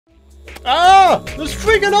Ah! There's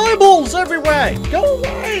freaking eyeballs everywhere! Go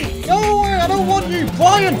away! Go away! I don't want you!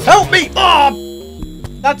 Brian, help me! Ah!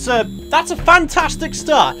 That's a fantastic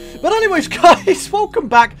start. But anyways, guys, welcome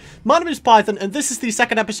back. My name is Python, and this is the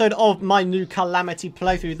second episode of my new Calamity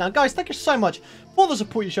playthrough. Now, guys, thank you so much for the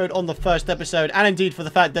support you showed on the first episode, and indeed for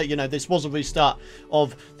the fact that, you know, this was a restart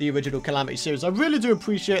of the original Calamity series. I really do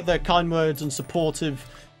appreciate the kind words and supportive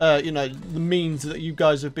you know, the means that you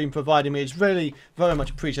guys have been providing me. It's really very much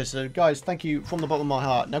appreciated. So, guys, thank you from the bottom of my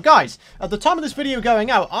heart. Now, guys, at the time of this video going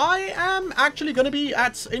out, I am actually going to be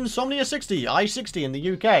at Insomnia 60, I-60 in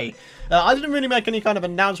the UK. I didn't really make any kind of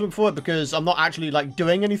announcement for it because I'm not actually, like,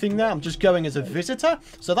 doing anything there. I'm just going as a visitor.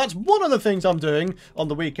 So that's one of the things I'm doing on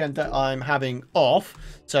the weekend that I'm having off.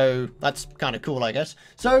 So that's kind of cool, I guess.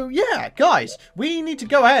 So, yeah, guys, we need to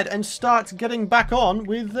go ahead and start getting back on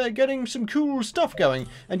with getting some cool stuff going.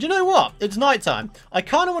 And you know what? It's nighttime. I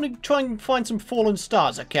kind of want to try and find some fallen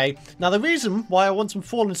stars, okay? Now, the reason why I want some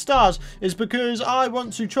fallen stars is because I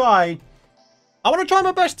want to try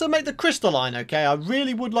my best to make the crystalline, okay? I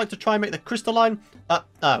really would like to try and make the crystalline.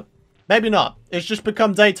 Oh, maybe not. It's just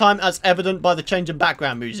become daytime, as evident by the change in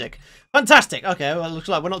background music. Fantastic. Okay, well, it looks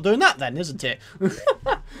like we're not doing that then, isn't it?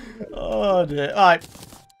 Oh, dear. All right.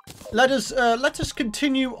 Let us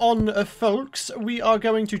continue on, folks. We are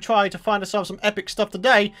going to try to find ourselves some epic stuff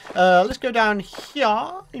today. Let's go down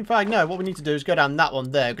here. In fact, no, what we need to do is go down that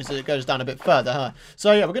one there, because it goes down a bit further, huh?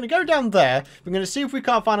 So, yeah, we're going to go down there. We're going to see if we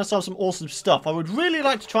can't find ourselves some awesome stuff. I would really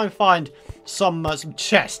like to try and find some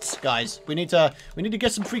chests, guys. We need to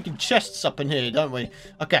get some freaking chests up in here, don't we?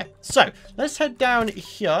 Okay, so, let's head down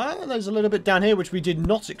here. There's a little bit down here, which we did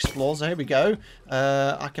not explore, so here we go.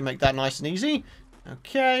 I can make that nice and easy.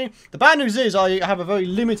 Okay, the bad news is I have a very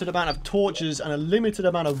limited amount of torches and a limited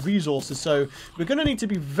amount of resources, so we're going to need to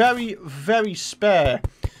be very, very spare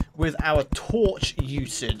with our torch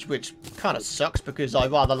usage, which kind of sucks because I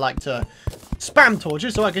rather like to spam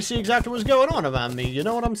torches so I can see exactly what's going on around me, you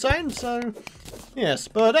know what I'm saying? So, yes,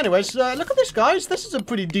 but anyways, look at this, guys. This is a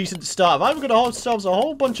pretty decent start, right? We're going to hold ourselves a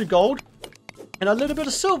whole bunch of gold and a little bit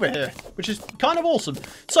of silver here, which is kind of awesome.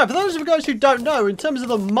 So, for those of you guys who don't know, in terms of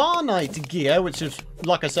the Marnite gear, which is,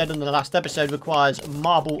 like I said in the last episode, requires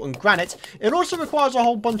marble and granite, it also requires a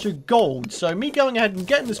whole bunch of gold. So, me going ahead and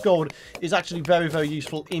getting this gold is actually very, very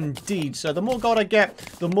useful indeed. So, the more gold I get,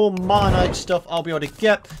 the more Marnite stuff I'll be able to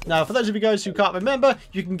get. Now, for those of you guys who can't remember,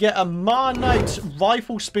 you can get a Marnite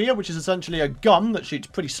rifle spear, which is essentially a gun that shoots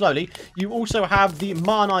pretty slowly. You also have the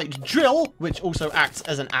Marnite drill, which also acts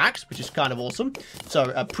as an axe, which is kind of awesome.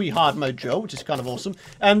 So, a pre-hard mode drill, which is kind of awesome.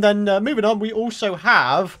 And then, moving on, we also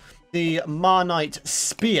have the Marnite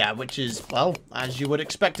spear, which is, well, as you would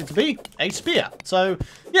expect it to be, a spear. So,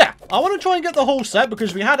 yeah, I want to try and get the whole set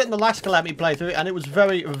because we had it in the last Calamity playthrough, and it was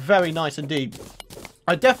very, very nice indeed.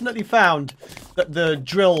 I definitely found that the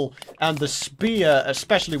drill and the spear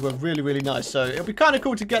especially were really, really nice. So it'll be kind of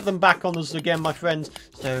cool to get them back on us again, my friends.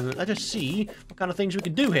 So let us see what kind of things we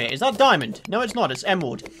can do here. Is that diamond? No, it's not. It's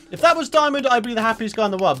emerald. If that was diamond, I'd be the happiest guy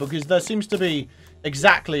in the world because there seems to be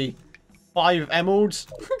exactly 5 emeralds.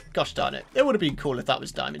 Gosh darn it. It would have been cool if that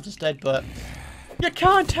was diamond instead, but you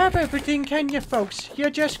can't have everything, can you, folks?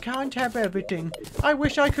 You just can't have everything. I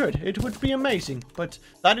wish I could. It would be amazing. But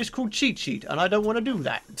that is called cheat sheet, and I don't want to do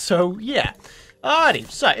that. So, yeah. Alrighty.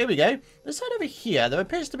 So, here we go. Let's head over here. There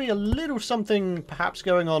appears to be a little something perhaps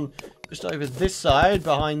going on just over this side,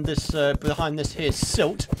 behind this here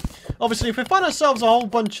silt. Obviously, if we find ourselves a whole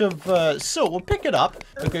bunch of silt, we'll pick it up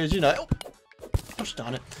because, you know... Oh, gosh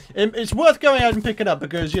darn it. It's worth going out and picking up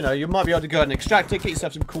because, you know, you might be able to go out and extract it, get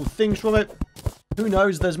yourself some cool things from it. Who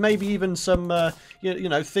knows, there's maybe even some, you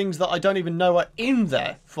know, things that I don't even know are in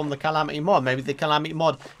there from the Calamity Mod. Maybe the Calamity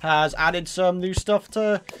Mod has added some new stuff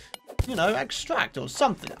to, you know, extract or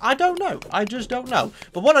something. I don't know. I just don't know.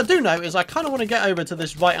 But what I do know is I kind of want to get over to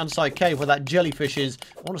this right-hand side cave where that jellyfish is.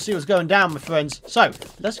 I want to see what's going down, my friends. So,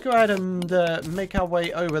 let's go ahead and make our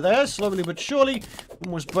way over there, slowly but surely.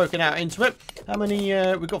 Almost broken out into it. How many,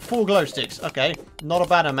 we've got 4 glow sticks. Okay, not a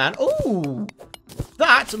bad amount. Ooh!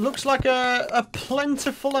 That looks like a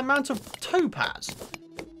plentiful amount of topaz.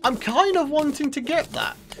 I'm kind of wanting to get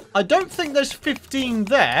that. I don't think there's 15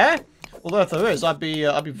 there. Although if there is, I'd be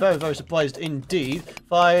very, very surprised indeed.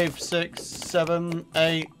 5, 6, 7,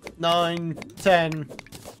 8, 9, 10,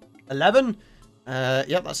 11.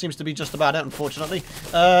 Yep, that seems to be just about it, unfortunately.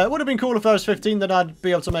 It would have been cool if there was 15, then I'd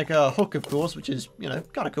be able to make a hook, of course, which is, you know,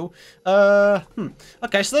 kind of cool.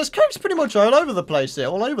 Okay, so there's caves pretty much all over the place here,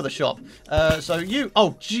 all over the shop. So you...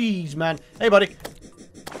 Oh, jeez, man. Hey, buddy.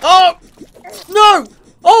 Oh! No!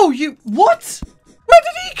 Oh, you... What? Where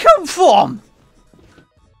did he come from?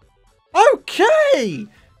 Okay!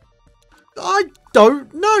 I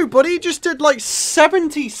don't know, but he just did like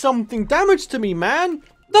 70-something damage to me, man.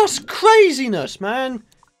 That's craziness, man.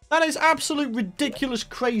 That is absolute ridiculous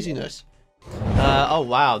craziness. Oh,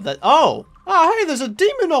 wow. Oh, hey, there's a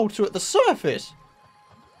demon altar at the surface.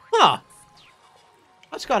 Huh.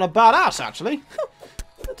 That's kind of badass, actually.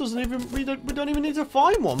 That doesn't even, we don't even need to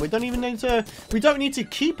find one. We don't need to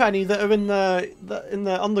keep any that are in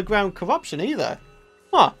the underground corruption either.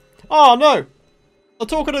 Huh. Oh, no. I'm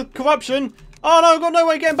talking of corruption. Oh, no, I've got no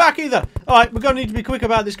way of getting back either. Alright, we're going to need to be quick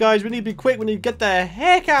about this, guys. We need to be quick. We need to get the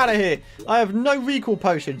heck out of here. I have no recall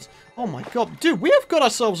potions. Oh, my God. Dude, we have got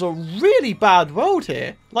ourselves a really bad world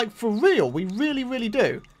here. Like, for real. We really, really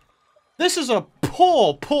do. This is a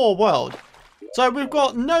poor, poor world. So, we've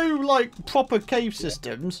got no, like, proper cave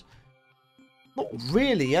systems. Not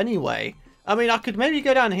really, anyway. I mean, I could maybe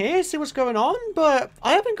go down here, see what's going on, but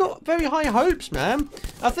I haven't got very high hopes, man.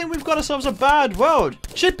 I think we've got ourselves a bad world.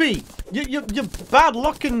 Chippy, your bad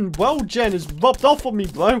luck in world gen is rubbed off on me,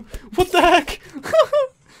 bro. What the heck?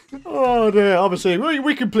 Oh, dear. Obviously,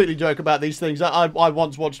 we completely joke about these things. I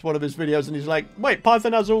once watched one of his videos, and he's like, wait,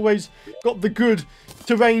 Python has always got the good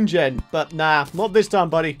terrain gen. But nah, not this time,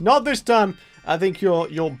 buddy. Not this time. I think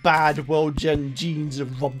your bad world gen genes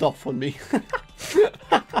have rubbed off on me.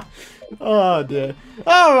 Oh dear.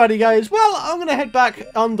 Alrighty guys, well I'm gonna head back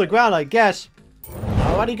underground I guess.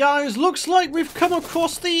 Alrighty guys, looks like we've come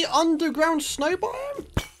across the underground snow biome.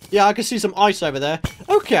 Yeah, I can see some ice over there.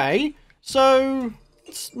 Okay, so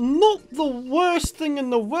it's not the worst thing in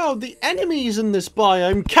the world. The enemies in this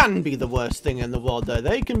biome can be the worst thing in the world though.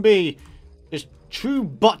 They can be just true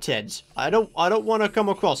buttheads. I don't want to come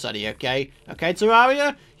across any, okay? Okay,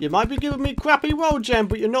 Terraria, you might be giving me crappy world gem,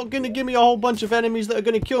 but you're not going to give me a whole bunch of enemies that are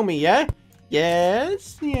going to kill me, yeah?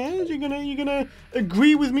 Yes, you're gonna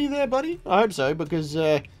agree with me there, buddy? I hope so, because,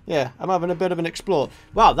 yeah, I'm having a bit of an explore.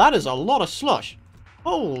 Wow, that is a lot of slush.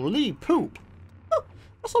 Holy poop.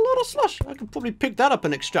 That's a lot of slush. I could probably pick that up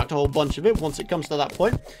and extract a whole bunch of it once it comes to that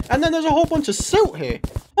point. And then there's a whole bunch of silt here.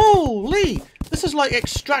 Holy! This is like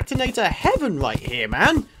extractinator heaven right here,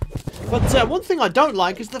 man. But one thing I don't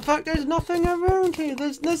like is the fact there's nothing around here.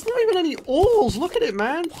 There's not even any ores. Look at it,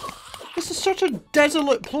 man. This is such a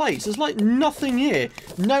desolate place. There's like nothing here.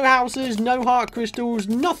 No houses, no heart crystals,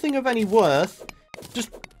 nothing of any worth.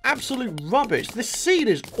 Just absolute rubbish. This seed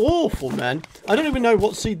is awful, man. I don't even know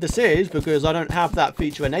what seed this is because I don't have that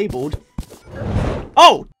feature enabled.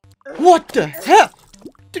 Oh! What the hell?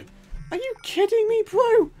 Dude, are you kidding me,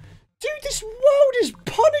 bro? Dude, this world is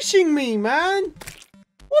punishing me, man.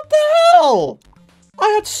 What the hell? I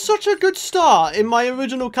had such a good start in my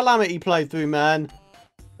original Calamity playthrough, man.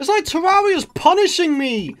 It's like Terraria's punishing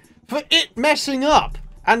me for it messing up.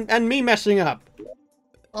 And me messing up.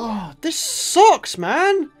 Oh, this sucks,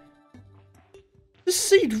 man. This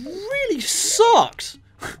seed really sucks.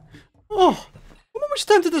 Oh, I'm almost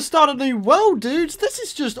tempted to start a new world, dudes. This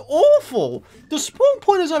is just awful. The spawn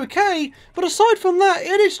point is okay, but aside from that,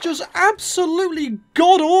 it is just absolutely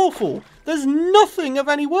god-awful. There's nothing of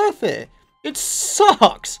any worth here. It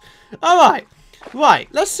sucks. Alright, right,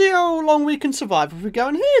 let's see how long we can survive if we go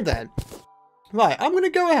in here then. Right, I'm going to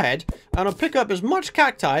go ahead and I'll pick up as much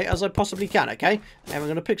cacti as I possibly can, okay? And we're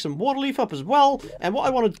going to pick some water leaf up as well. And what I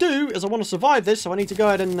want to do is I want to survive this, so I need to go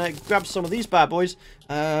ahead and grab some of these bad boys.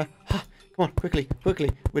 Come on, quickly, quickly.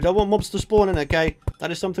 We don't want mobs to spawn in, okay? That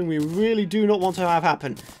is something we really do not want to have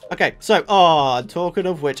happen. Okay, so, talking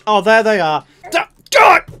of which. Oh, there they are.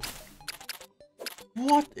 God!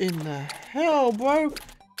 What in the hell, bro?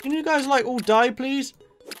 Can you guys, like, all die, please?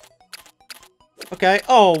 Okay,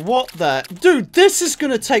 oh, what the... Dude, this is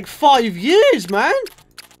gonna take 5 years, man!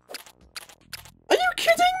 Are you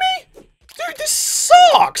kidding me? Dude, this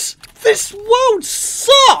sucks! This world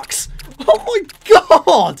sucks! Oh my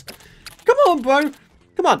god! Come on, bro.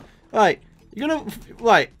 Come on. Right, you're gonna...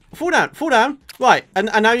 Right, fall down, fall down. Right, and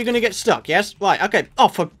now you're gonna get stuck, yes? Right, okay. Oh,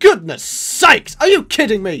 for goodness sakes! Are you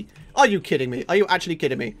kidding me? Are you kidding me? Are you actually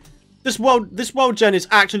kidding me? This world gen is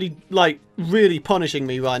actually, like, really punishing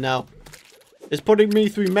me right now. It's putting me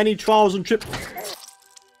through many trials and trips.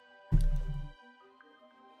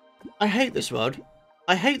 I hate this world.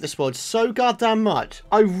 I hate this world so goddamn much.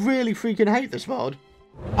 I really freaking hate this world.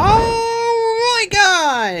 Alright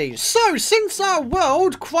guys! So, since our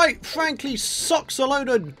world, quite frankly, sucks a load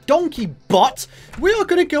of donkey butt, we are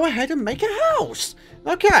going to go ahead and make a house.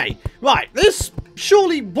 Okay, right, this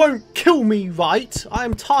surely won't kill me, right? I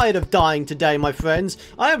am tired of dying today, my friends.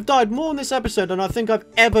 I have died more in this episode than I think I've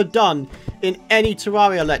ever done in any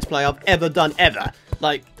Terraria Let's Play I've ever done, ever.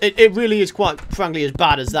 Like, it really is quite frankly as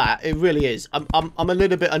bad as that. It really is. I'm a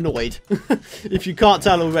little bit annoyed. If you can't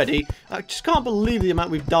tell already. I just can't believe the amount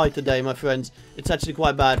we've died today, my friends. It's actually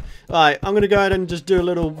quite bad. Alright, I'm going to go ahead and just do a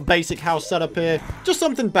little basic house setup here. Just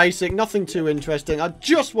something basic, nothing too interesting. I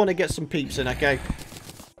just want to get some peeps in, okay?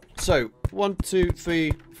 So, 1, 2,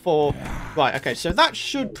 3, 4. Right, okay, so that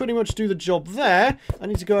should pretty much do the job there. I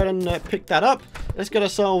need to go ahead and pick that up. Let's get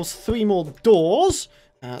ourselves 3 more doors.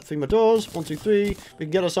 3 more doors. 1, 2, 3. We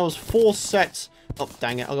can get ourselves 4 sets. Oh,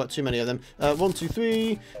 dang it. I got too many of them. 1, 2,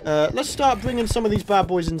 3. Let's start bringing some of these bad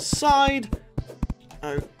boys inside.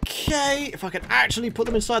 Okay. If I can actually put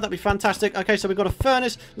them inside, that'd be fantastic. Okay, so we've got a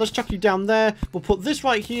furnace. Let's chuck you down there. We'll put this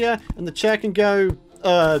right here, and the chair can go...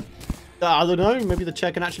 I don't know. Maybe the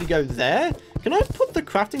chair can actually go there. Can I put the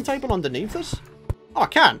crafting table underneath us? Oh, I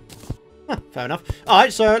can. Fair enough.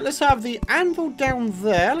 Alright, so let's have the anvil down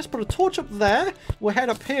there. Let's put a torch up there. We'll head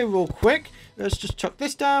up here real quick. Let's just chuck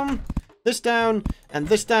this down, and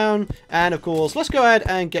this down. And, of course, let's go ahead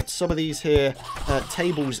and get some of these here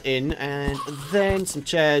tables in. And then some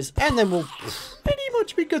chairs. And then we'll pretty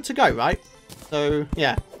much be good to go, right? So,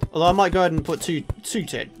 yeah. Although I might go ahead and put two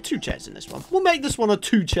chairs in this one. We'll make this one a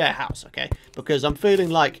 2-chair house, okay? Because I'm feeling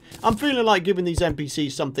like giving these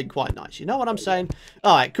NPCs something quite nice. You know what I'm saying?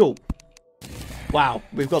 Alright, cool. Wow,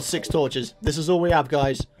 we've got 6 torches. This is all we have,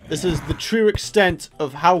 guys. This is the true extent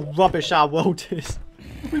of how rubbish our world is.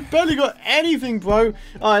 We've barely got anything, bro.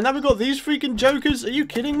 Alright, now we've got these freaking jokers. Are you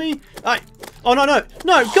kidding me? Alright. Oh, no, no.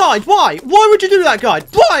 No, guys, why? Why would you do that, guys?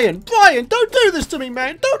 Brian, don't do this to me,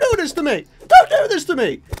 man. Don't do this to me. Don't do this to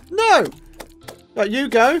me. No. Right, you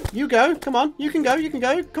go. Come on. You can go.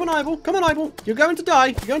 Come on, Ibel. Come on, Ibel. You're going to die.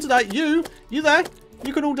 You're going to die. You there.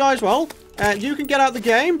 You can all die as well. You can get out the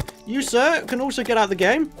game. You, sir, can also get out the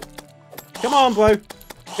game. Come on, bro.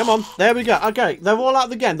 Come on. There we go. Okay, they're all out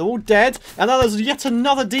the game. They're all dead. And now there's yet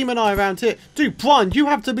another demon eye around here. Dude, Brian, you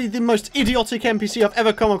have to be the most idiotic NPC I've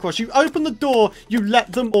ever come across. You open the door, you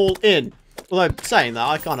let them all in. Although, saying that,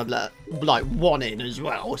 I kind of let, like, one in as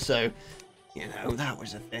well. So, you know, that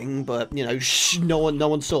was a thing. But, you know, shh, no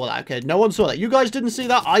one saw that, okay? No one saw that. You guys didn't see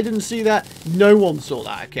that. I didn't see that. No one saw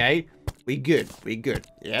that, okay? We good.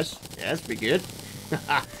 Yes, we good.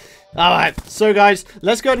 Alright, so guys,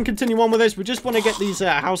 let's go ahead and continue on with this. We just want to get these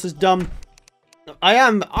houses done. I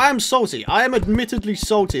am salty. I am admittedly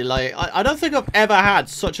salty. Like, I don't think I've ever had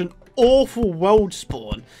such an awful world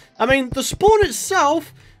spawn. I mean, the spawn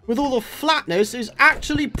itself, with all the flatness, is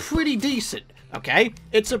actually pretty decent. Okay?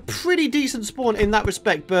 It's a pretty decent spawn in that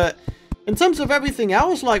respect, but... in terms of everything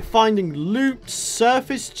else, like finding loot,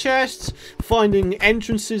 surface chests, finding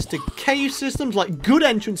entrances to cave systems, like good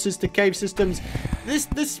entrances to cave systems,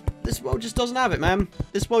 this world just doesn't have it, man.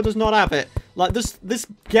 This world does not have it. Like, this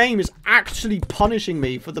game is actually punishing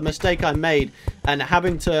me for the mistake I made and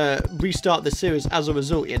having to restart the series as a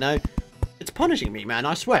result, you know? It's punishing me, man,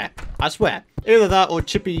 I swear. I swear. Either that or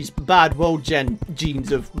Chippy's bad world gen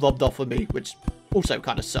genes have rubbed off on me, which... also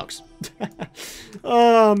kind of sucks.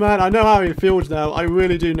 Oh, man, I know how he feels now. I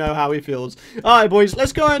really do know how he feels. Alright, boys,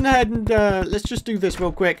 let's go ahead and let's just do this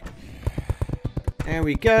real quick. There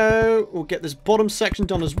we go. We'll get this bottom section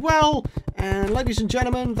done as well. And ladies and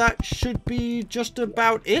gentlemen, that should be just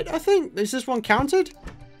about it, I think. Is this one counted?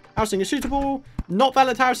 Housing is suitable. Not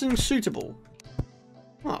valid housing suitable.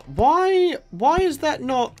 Huh, why is that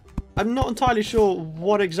not... I'm not entirely sure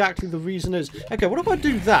what exactly the reason is. Okay, what if I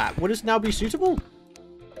do that? Would it now be suitable?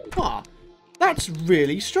 Ah, that's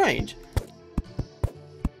really strange.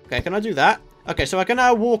 Okay, can I do that? Okay, so I can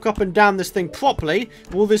now walk up and down this thing properly.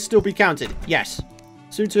 Will this still be counted? Yes.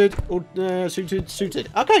 Suited, or suited.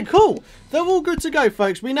 Okay, cool. They're all good to go,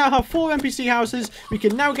 folks. We now have 4 NPC houses. We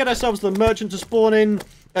can now get ourselves the merchant to spawn in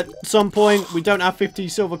at some point. We don't have 50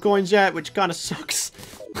 silver coins yet, which kind of sucks.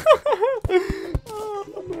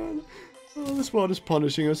 Oh, man. Oh, this world is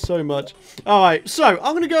punishing us so much. Alright, so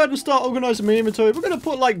I'm going to go ahead and start organising my inventory. We're going to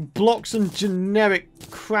put, like, blocks and generic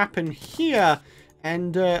crap in here.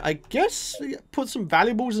 And I guess put some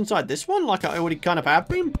valuables inside this one, like I already kind of have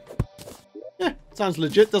been. Yeah, sounds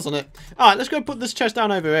legit, doesn't it? Alright, let's go put this chest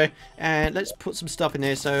down over here. And let's put some stuff in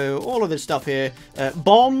here. So, all of this stuff here.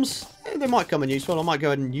 Bombs. They might come in useful. I might go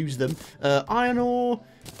ahead and use them. Iron ore.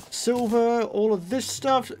 Silver. All of this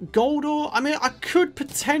stuff. Gold ore. I mean, I could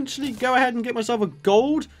potentially go ahead and get myself a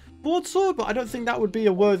gold broadsword. But I don't think that would be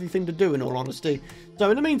a worthy thing to do, in all honesty.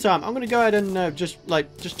 So, in the meantime, I'm going to go ahead and just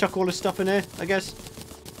chuck all this stuff in here, I guess.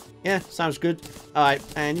 Yeah, sounds good. Alright,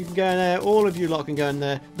 and you can go in there. All of you lot can go in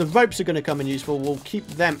there. The ropes are going to come in useful. We'll keep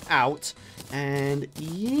them out. And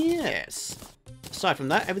yes. Aside from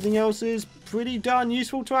that, everything else is pretty darn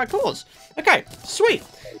useful to our cause. Okay, sweet.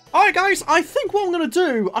 Alright guys, I think what I'm going to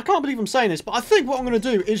do, I can't believe I'm saying this, but I think what I'm going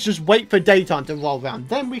to do is just wait for daytime to roll around.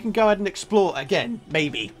 Then we can go ahead and explore again,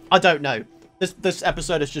 maybe. I don't know. This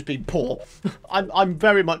episode has just been poor. I'm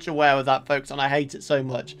very much aware of that, folks, and I hate it so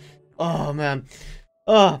much. Oh man.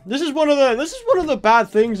 This is one of the bad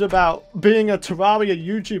things about being a Terraria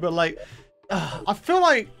YouTuber. Like, I feel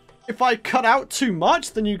like if I cut out too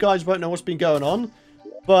much, then you guys won't know what's been going on.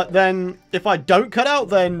 But then, if I don't cut out,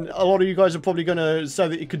 then a lot of you guys are probably going to say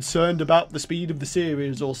that you're concerned about the speed of the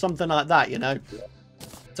series or something like that, you know?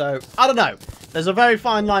 So, I don't know. There's a very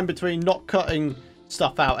fine line between not cutting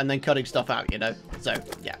stuff out and then cutting stuff out, you know? So,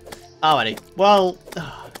 yeah. Alrighty. Well,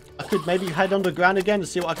 I could maybe head underground again to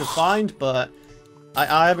see what I can find, but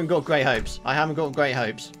I haven't got great hopes. I haven't got great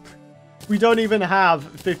hopes. We don't even have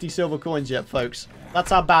 50 silver coins yet, folks. That's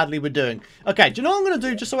how badly we're doing. Okay, do you know what I'm going to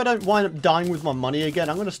do just so I don't wind up dying with my money again?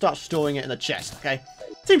 I'm going to start storing it in a chest, okay?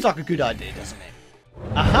 Seems like a good idea, doesn't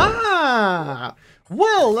it? Aha!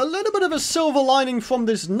 Well, a little bit of a silver lining from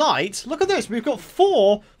this night. Look at this. We've got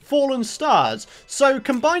 4 fallen stars. So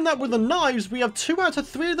combine that with the knives, we have 2 out of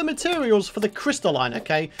 3 of the materials for the crystalline,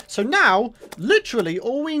 okay? So now, literally,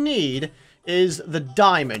 all we need is the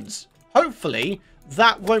diamonds. Hopefully,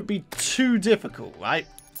 that won't be too difficult, right?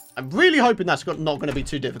 I'm really hoping that's not going to be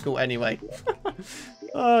too difficult anyway.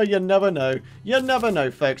 Oh, you never know. You never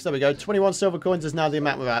know, folks. There we go. 21 silver coins is now the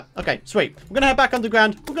amount we're at. Okay, sweet. We're going to head back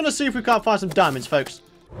underground. We're going to see if we can't find some diamonds, folks.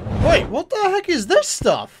 Wait, what the heck is this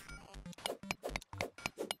stuff?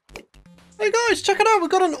 Hey, guys, check it out. We've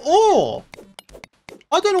got an ore.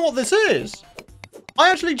 I don't know what this is.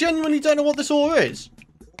 I actually genuinely don't know what this ore is.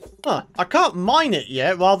 Huh. I can't mine it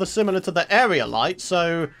yet, rather similar to the area light,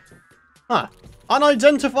 so... Huh.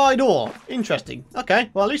 Unidentified ore. Interesting. Okay,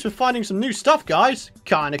 well, at least we're finding some new stuff, guys.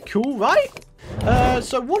 Kind of cool, right?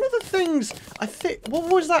 So one of the things, I think...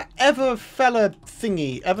 What was that Everfella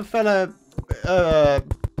thingy? Everfella,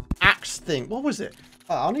 axe thing. What was it?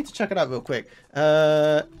 Oh, I'll need to check it out real quick.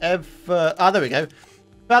 There we go.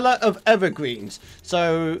 Fella of Evergreens.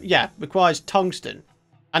 So, yeah, requires tungsten.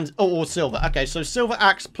 And, or silver. Okay, so silver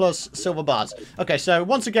axe plus silver bars. Okay, so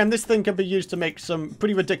once again, this thing can be used to make some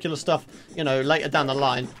pretty ridiculous stuff, you know, later down the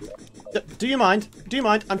line. Do you mind? Do you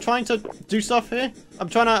mind? I'm trying to do stuff here. I'm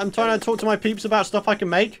trying to talk to my peeps about stuff I can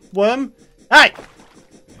make. Worm? Hey!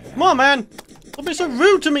 Come on, man! Don't be so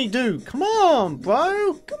rude to me, dude! Come on,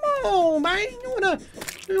 bro! Come on, man!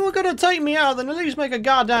 You were gonna take me out, then at least make a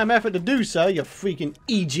goddamn effort to do so, you freaking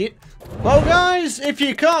idiot. Well, guys, if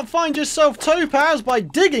you can't find yourself topaz by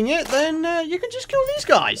digging it, then you can just kill these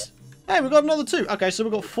guys. Hey, we've got another 2. Okay, so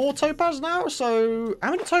we've got 4 topaz now. So,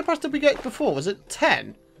 how many topaz did we get before? Was it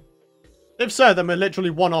 10? If so, then we're literally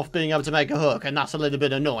 1 off being able to make a hook, and that's a little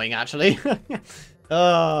bit annoying, actually.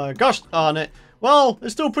 Gosh darn it. Well,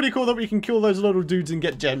 it's still pretty cool that we can kill those little dudes and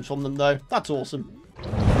get gems from them, though. That's awesome.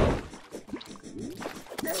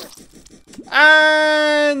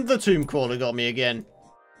 And the tomb crawler got me again.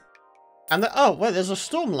 And oh, wait, there's a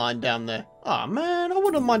storm line down there. Oh, man, I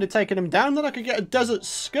wouldn't mind taking him down. Then I could get a desert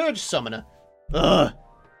scourge summoner. Ugh.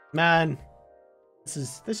 Man.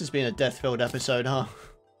 This has been a death-filled episode, huh?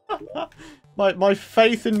 my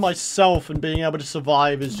faith in myself and being able to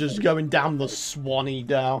survive is just going down the Swanee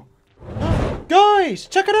now. Guys,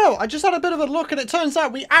 check it out. I just had a bit of a look, and it turns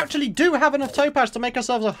out we actually do have enough topaz to make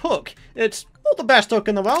ourselves a hook. It's not the best hook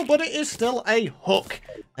in the world, but it is still a hook.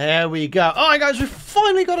 There we go. Alright, guys, we've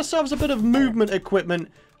finally got ourselves a bit of movement equipment.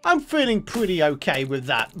 I'm feeling pretty okay with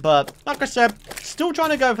that, but like I said, still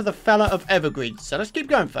trying to go for the fella of Evergreens. So let's keep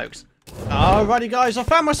going, folks. Alrighty, guys, I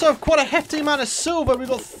found myself quite a hefty amount of silver. We've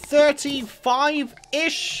got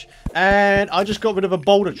 35-ish. And I just got rid of a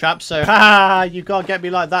boulder trap, so ha! You can't get me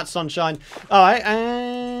like that, sunshine. Alright,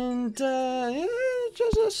 and yeah,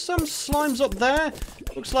 just some slimes up there.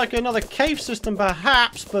 Looks like another cave system,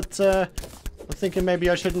 perhaps, but I'm thinking maybe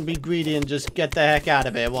I shouldn't be greedy and just get the heck out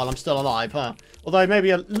of here while I'm still alive, huh? Although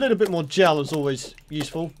maybe a little bit more gel is always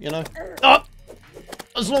useful, you know? Oh!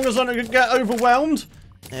 As long as I don't get overwhelmed.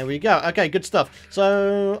 There we go. Okay, good stuff.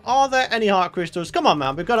 So, are there any heart crystals? Come on,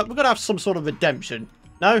 man. We've got to have some sort of redemption.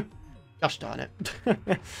 No? Gosh darn it.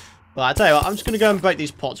 Well, I tell you what, I'm just going to go and break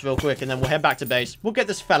these pots real quick, and then we'll head back to base. We'll get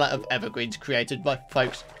this fella of Evergreens created,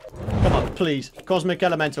 folks. Come on, please. Cosmic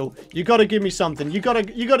Elemental. You got to give me something. You got to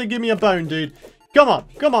give me a bone, dude. Come on,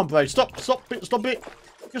 bro. Stop it.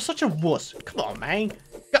 You're such a wuss. Come on, man.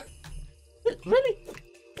 Really?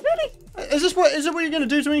 Is it what you're going to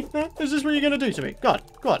do to me? Huh? Is this what you're going to do to me? God.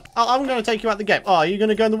 I'm going to take you out the game. Oh, are you going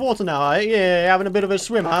to go in the water now? Right? Yeah, having a bit of a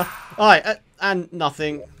swim, huh? All right, and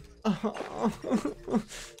nothing.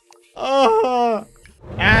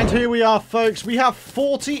 And here we are, folks. We have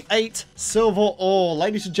 48 silver ore.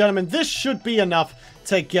 Ladies and gentlemen, this should be enough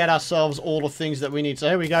to get ourselves all the things that we need. So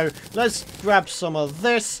here we go. Let's grab some of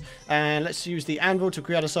this, and let's use the anvil to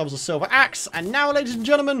create ourselves a silver axe. And now, ladies and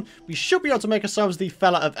gentlemen, we should be able to make ourselves the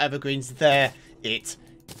fella of Evergreens. There it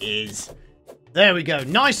is. There we go.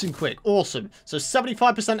 Nice and quick. Awesome. So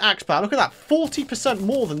 75% axe power. Look at that. 40%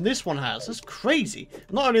 more than this one has. That's crazy.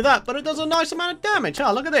 Not only that, but it does a nice amount of damage.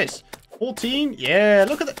 Huh? Look at this. 14. Yeah,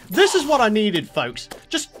 look at that. This is what I needed, folks.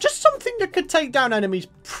 Just something that could take down enemies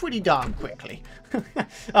pretty darn quickly.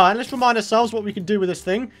 Alright, let's remind ourselves what we can do with this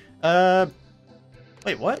thing.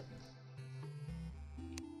 Wait, what?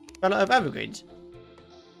 Fella of Evergreens.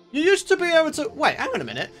 You used to be able to... Wait, hang on a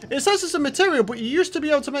minute. It says it's a material, but you used to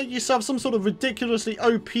be able to make yourself some sort of ridiculously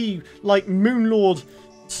OP, like, Moonlord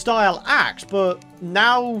style axe, but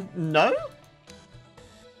now, no?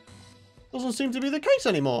 Doesn't seem to be the case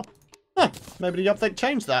anymore. Huh, maybe the update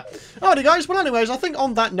changed that. Alrighty, guys. Well, anyways, I think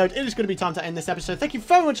on that note, it is going to be time to end this episode. Thank you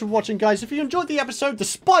very much for watching, guys. If you enjoyed the episode,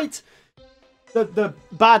 despite the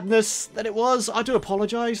badness that it was, I do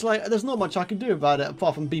apologise. Like, there's not much I can do about it,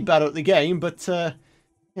 apart from be better at the game, but,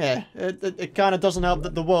 yeah, it kind of doesn't help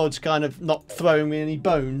that the world's kind of not throwing me any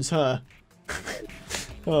bones, huh?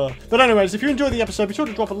 But anyways, if you enjoyed the episode, be sure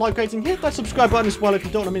to drop a like rating, hit that subscribe button as well if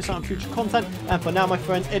you don't want to miss out on future content. And for now, my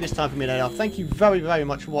friends, it is time for me to head off. Thank you very, very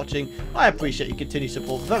much for watching. I appreciate your continued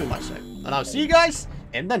support very much so. And I'll see you guys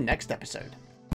in the next episode.